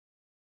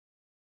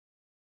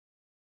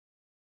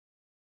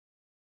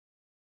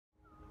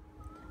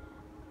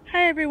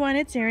Hi everyone,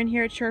 it's Erin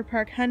here at Sherwood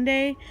Park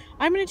Hyundai.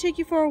 I'm going to take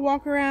you for a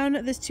walk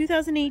around this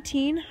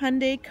 2018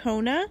 Hyundai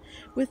Kona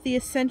with the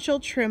Essential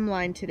trim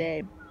line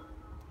today.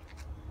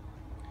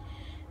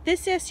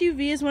 This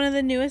SUV is one of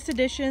the newest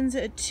additions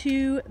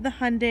to the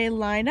Hyundai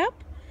lineup.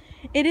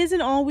 It is an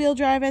all-wheel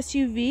drive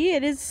SUV.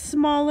 It is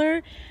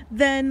smaller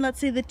than, let's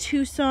say, the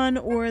Tucson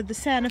or the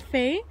Santa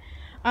Fe.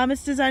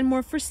 It's designed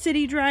more for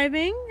city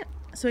driving,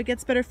 so it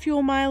gets better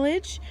fuel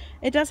mileage.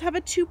 It does have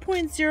a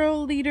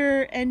 2.0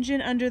 liter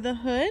engine under the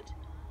hood.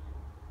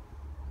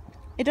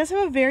 It does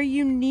have a very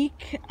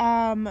unique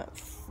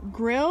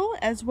grille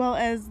as well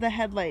as the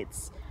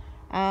headlights.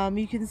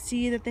 You can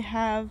see that they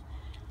have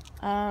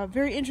a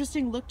very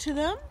interesting look to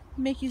them,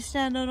 make you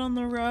stand out on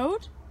the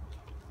road.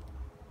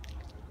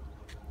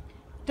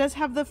 It does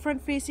have the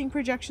front-facing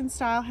projection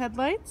style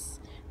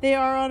headlights. They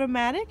are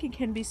automatic and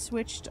can be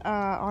switched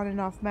on and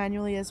off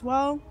manually as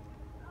well.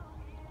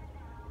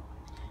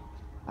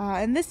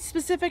 And this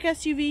specific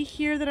SUV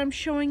here that I'm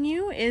showing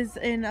you is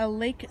in a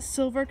lake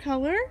silver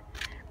color.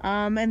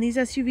 And these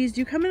SUVs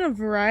do come in a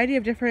variety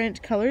of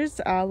different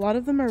colors. A lot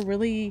of them are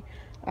really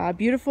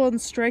beautiful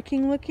and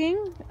striking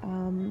looking.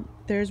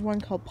 There's one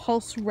called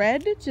Pulse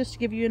Red, just to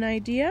give you an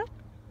idea.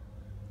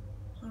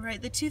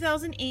 Alright, the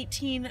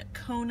 2018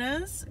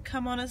 Konas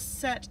come on a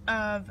set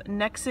of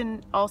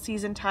Nexen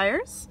all-season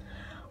tires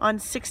on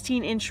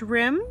 16-inch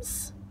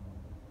rims.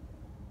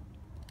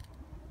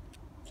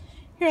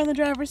 Here on the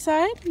driver's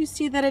side, you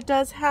see that it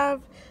does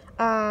have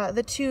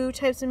the two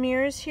types of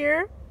mirrors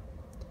here,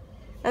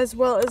 as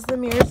well as the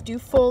mirrors do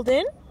fold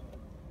in.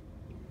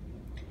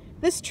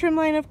 This trim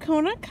line of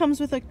Kona comes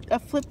with a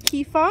flip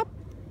key fob.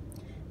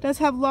 It does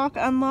have lock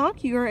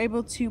unlock. You are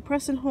able to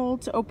press and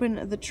hold to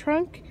open the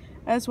trunk,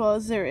 as well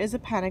as there is a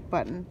panic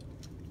button.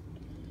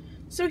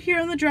 So here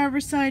on the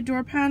driver's side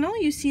door panel,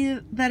 you see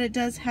that it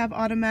does have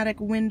automatic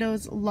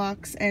windows,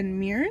 locks, and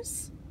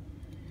mirrors.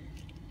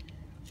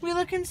 We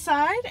look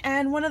inside,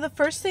 and one of the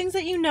first things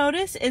that you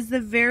notice is the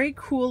very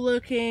cool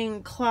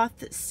looking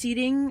cloth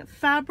seating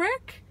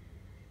fabric.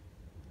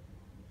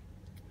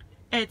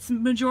 It's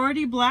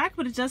majority black,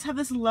 but it does have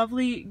this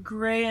lovely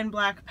gray and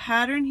black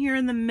pattern here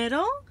in the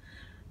middle.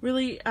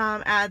 Really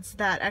adds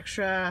that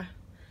extra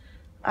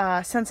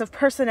sense of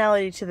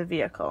personality to the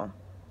vehicle.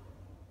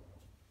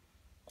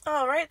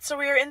 Alright, so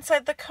we are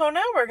inside the Kona.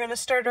 We're going to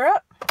start her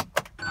up.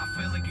 I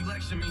feel like you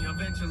lecture me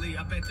eventually.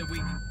 I bet that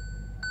we...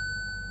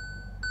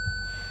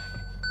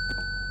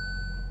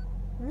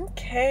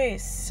 Okay,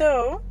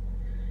 so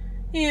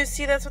you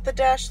see that's what the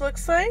dash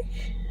looks like.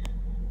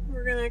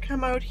 We're going to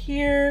come out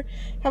here,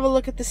 have a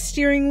look at the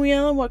steering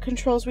wheel and what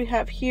controls we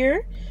have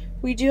here.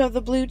 We do have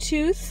the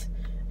Bluetooth,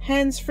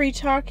 hands-free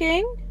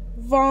talking,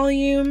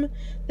 volume.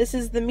 This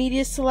is the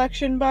media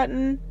selection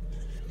button.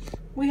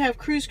 We have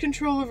cruise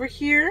control over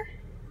here,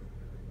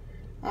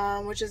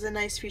 which is a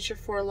nice feature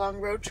for long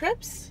road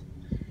trips.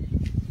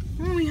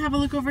 And we have a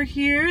look over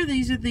here.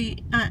 These are the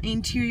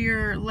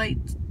interior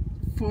lights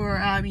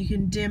for you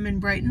can dim and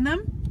brighten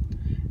them.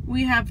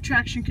 We have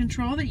traction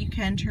control that you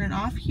can turn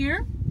off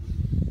here.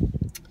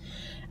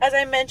 As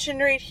I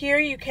mentioned right here,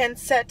 you can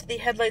set the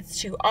headlights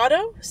to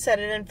auto, set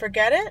it and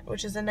forget it,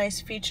 which is a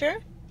nice feature.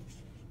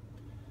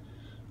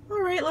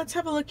 Alright, let's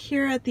have a look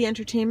here at the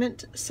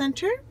entertainment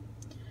center.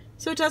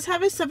 So it does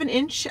have a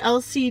 7-inch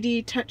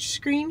LCD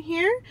touchscreen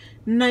here,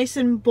 nice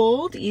and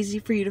bold, easy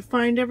for you to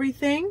find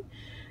everything.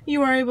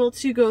 You are able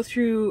to go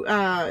through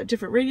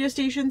different radio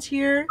stations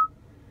here.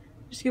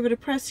 Just give it a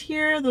press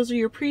here. Those are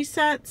your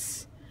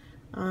presets.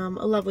 A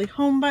lovely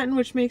home button,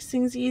 which makes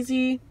things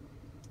easy.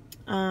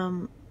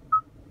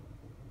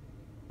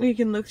 We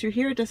can look through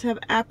here. It does have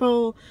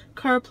Apple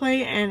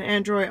CarPlay and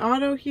Android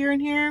Auto here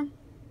and here.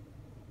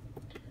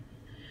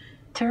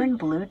 Turn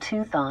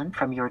Bluetooth on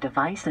from your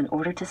device in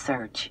order to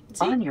search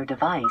on your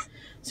device.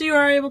 So you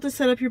are able to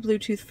set up your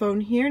Bluetooth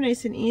phone here,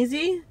 nice and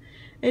easy.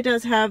 It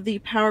does have the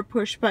power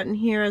push button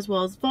here as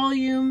well as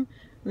volume.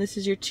 And this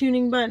is your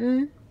tuning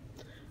button.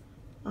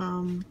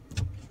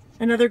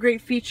 Another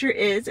great feature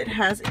is it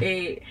has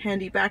a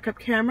handy backup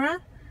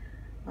camera,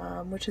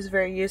 which is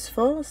very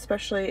useful,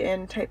 especially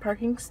in tight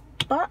parking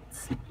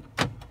spots.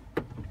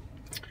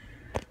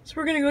 So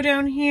we're going to go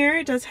down here.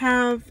 It does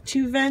have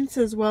two vents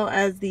as well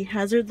as the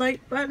hazard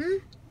light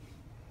button.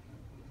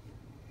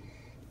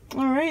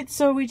 Alright,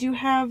 so we do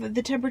have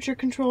the temperature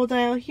control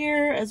dial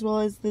here as well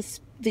as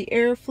the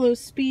airflow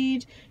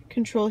speed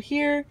control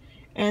here.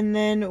 And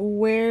then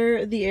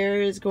where the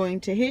air is going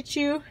to hit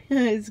you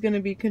is going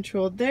to be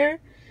controlled there.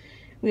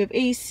 We have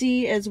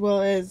AC as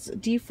well as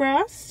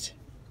defrost.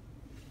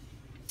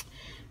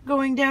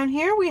 Going down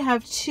here, we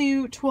have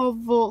two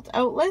 12-volt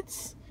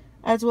outlets,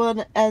 as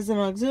well as an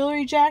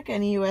auxiliary jack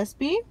and a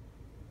USB.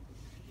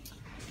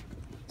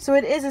 So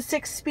it is a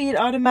 6-speed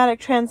automatic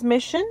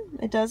transmission.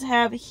 It does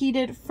have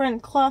heated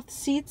front cloth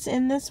seats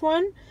in this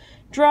one.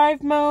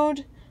 Drive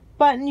mode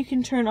button you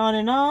can turn on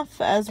and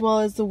off, as well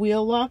as the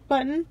wheel lock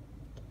button.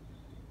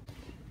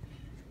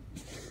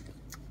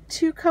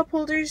 Two cup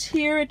holders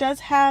here. It does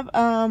have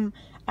a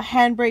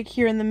handbrake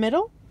here in the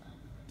middle.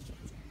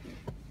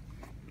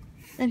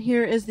 And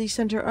here is the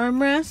center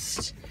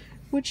armrest,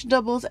 which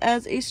doubles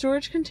as a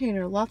storage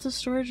container. Lots of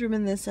storage room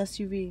in this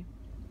SUV.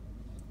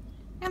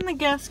 And the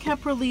gas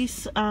cap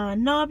release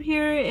knob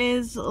here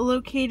is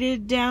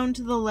located down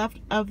to the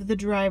left of the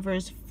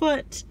driver's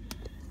foot.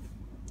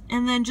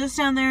 And then just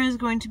down there is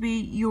going to be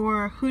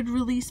your hood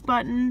release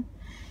button.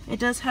 It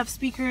does have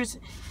speakers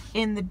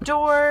in the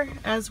door,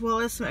 as well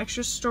as some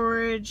extra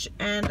storage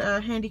and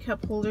a handy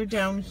cup holder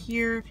down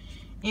here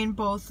in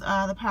both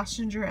the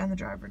passenger and the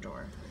driver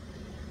door.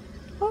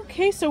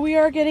 Okay, so we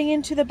are getting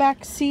into the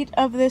back seat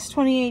of this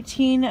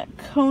 2018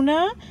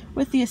 Kona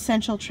with the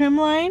essential trim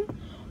line.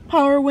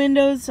 Power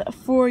windows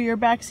for your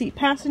backseat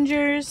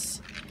passengers.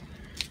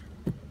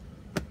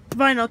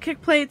 Vinyl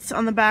kick plates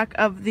on the back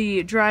of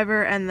the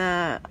driver and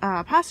the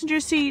passenger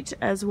seat,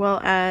 as well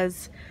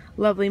as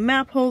lovely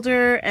map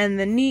holder and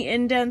the knee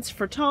indents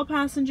for tall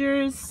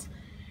passengers.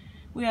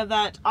 We have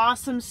that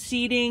awesome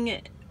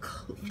seating,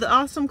 the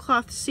awesome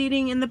cloth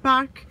seating in the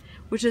back,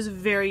 which is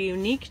very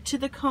unique to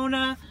the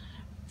Kona.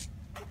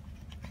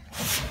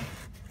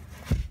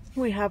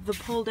 We have the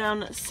pull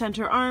down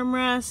center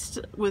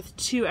armrest with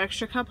 2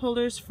 extra cup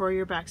holders for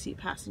your backseat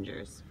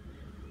passengers.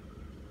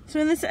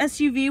 So in this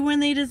SUV, when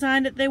they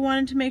designed it, they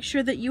wanted to make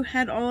sure that you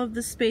had all of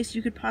the space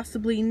you could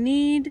possibly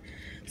need.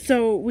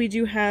 So we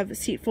do have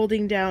seat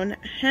folding down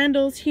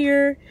handles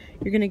here.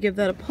 You're going to give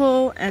that a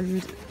pull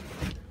and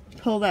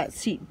pull that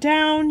seat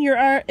down.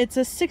 It's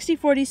a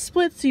 60-40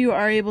 split, so you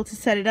are able to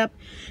set it up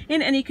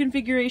in any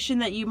configuration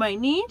that you might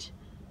need.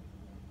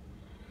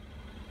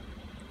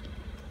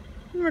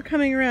 And we're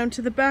coming around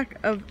to the back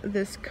of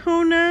this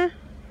Kona.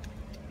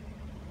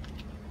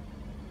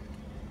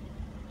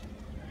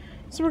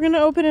 So we're going to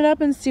open it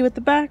up and see what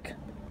the back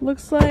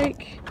looks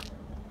like.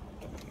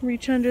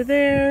 Reach under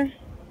there.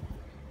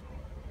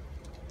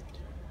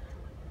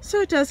 So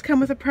it does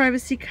come with a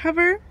privacy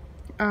cover.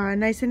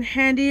 Nice and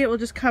handy. It will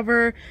just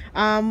cover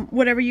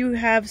whatever you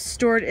have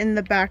stored in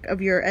the back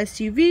of your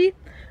SUV.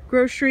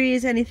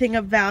 Groceries, anything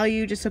of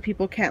value, just so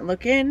people can't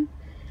look in.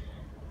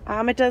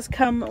 It does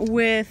come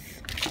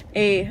with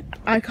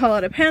I call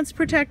it a pants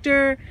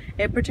protector.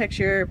 It protects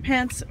your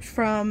pants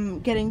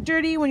from getting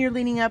dirty when you're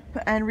leaning up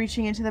and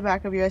reaching into the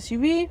back of your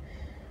SUV.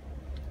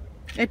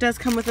 It does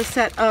come with a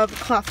set of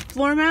cloth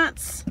floor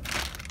mats.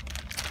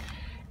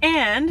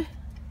 And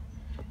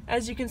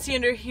as you can see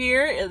under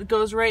here, it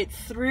goes right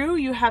through.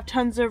 You have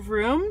tons of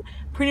room.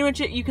 Pretty much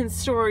you can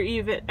store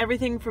even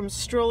everything from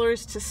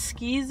strollers to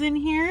skis in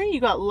here.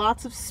 You got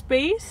lots of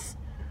space.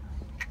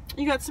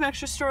 You got some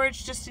extra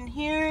storage just in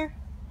here.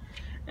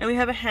 And we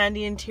have a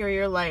handy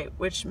interior light,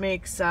 which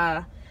makes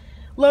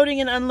loading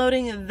and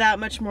unloading that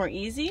much more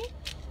easy.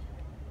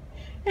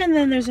 And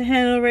then there's a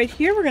handle right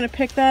here. We're going to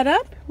pick that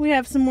up. We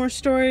have some more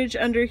storage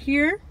under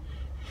here.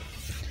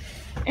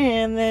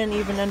 And then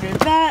even under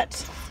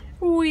that,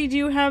 we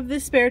do have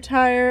the spare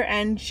tire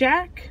and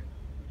jack.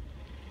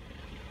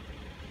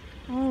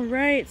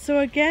 Alright, so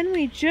again,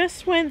 we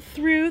just went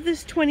through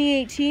this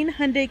 2018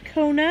 Hyundai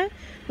Kona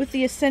with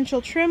the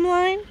essential trim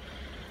line.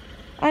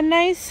 A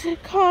nice,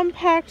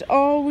 compact,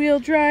 all-wheel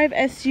drive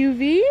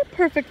SUV,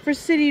 perfect for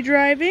city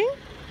driving.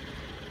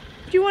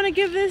 If you want to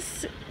give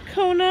this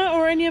Kona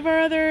or any of our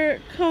other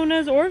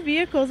Konas or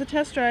vehicles a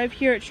test drive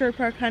here at Sherwood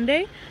Park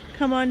Hyundai,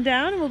 come on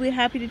down and we'll be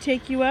happy to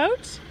take you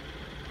out.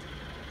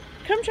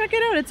 Come check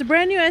it out. It's a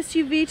brand new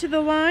SUV to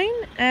the line,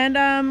 and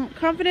I'm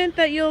confident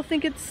that you'll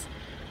think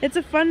it's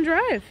a fun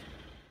drive.